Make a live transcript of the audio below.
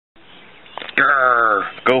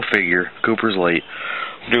Yarrr! Go figure. Cooper's late.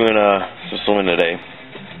 I'm doing some swimming today.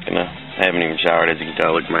 I haven't even showered, as you can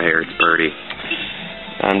tell. Look at my hair, it's pretty.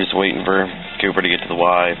 I'm just waiting for Cooper to get to the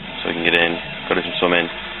Y so we can get in, go do some swimming,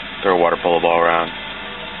 throw a water polo ball around.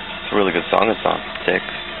 It's a really good song, this song. Six,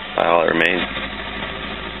 by All That Remains.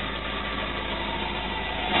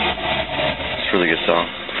 It's a really good song.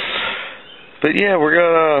 But yeah, we're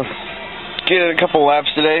gonna get a couple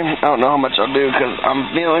laps today. I don't know how much I'll do because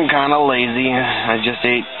I'm feeling kind of lazy. I just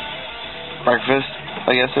ate breakfast.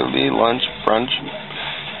 I guess it would be lunch, brunch.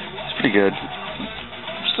 It's pretty good.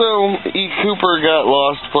 So, Cooper got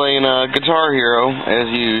lost playing Guitar Hero, as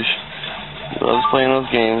usual. He loves playing those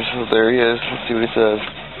games. So there he is. Let's see what he says.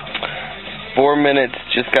 4 minutes,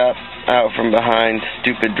 just got out from behind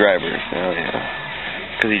stupid drivers. Oh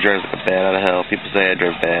yeah. Because he drives like a bat out of hell. People say I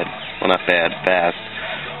drive bad. Well, not bad, fast.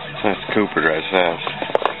 That's Cooper drives fast.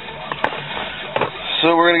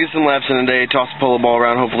 So we're going to get some laps in today, toss the polo ball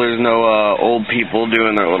around. Hopefully there's no old people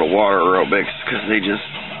doing their little water aerobics, because they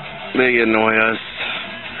annoy us.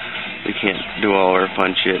 We can't do all our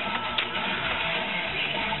fun shit.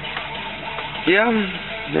 Yeah,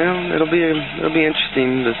 it'll be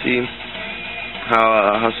interesting to see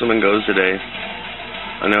how swimming goes today.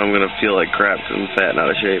 I know I'm going to feel like crap because I'm fat and out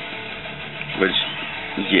of shape. Which,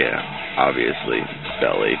 yeah, obviously,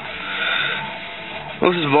 belly.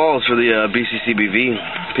 Well, this is Vols for the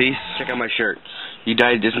BCCBV. Peace. Check out my shirt. You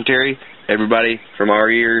died of dysentery? Everybody from our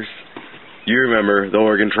years, you remember the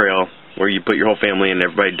Oregon Trail where you put your whole family in and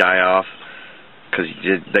everybody die off because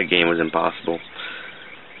that game was impossible.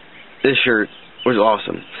 This shirt was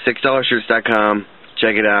awesome. $6shirts.com.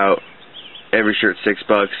 Check it out. Every shirt's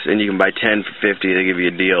 $6, and you can buy 10 for $50. They give you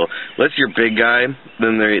a deal. Unless you're a big guy,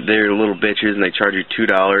 then they're little bitches, and they charge you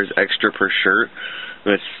 $2 extra per shirt.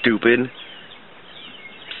 And it's stupid.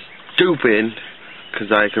 Stupid,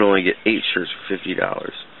 because I could only get 8 shirts for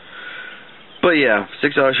 $50. But yeah,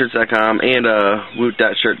 $6shirts.com and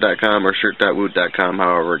woot.shirt.com or shirt.woot.com,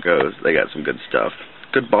 however it goes. They got some good stuff.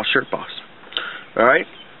 Good boss, shirt boss. Alright?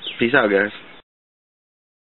 Peace out, guys.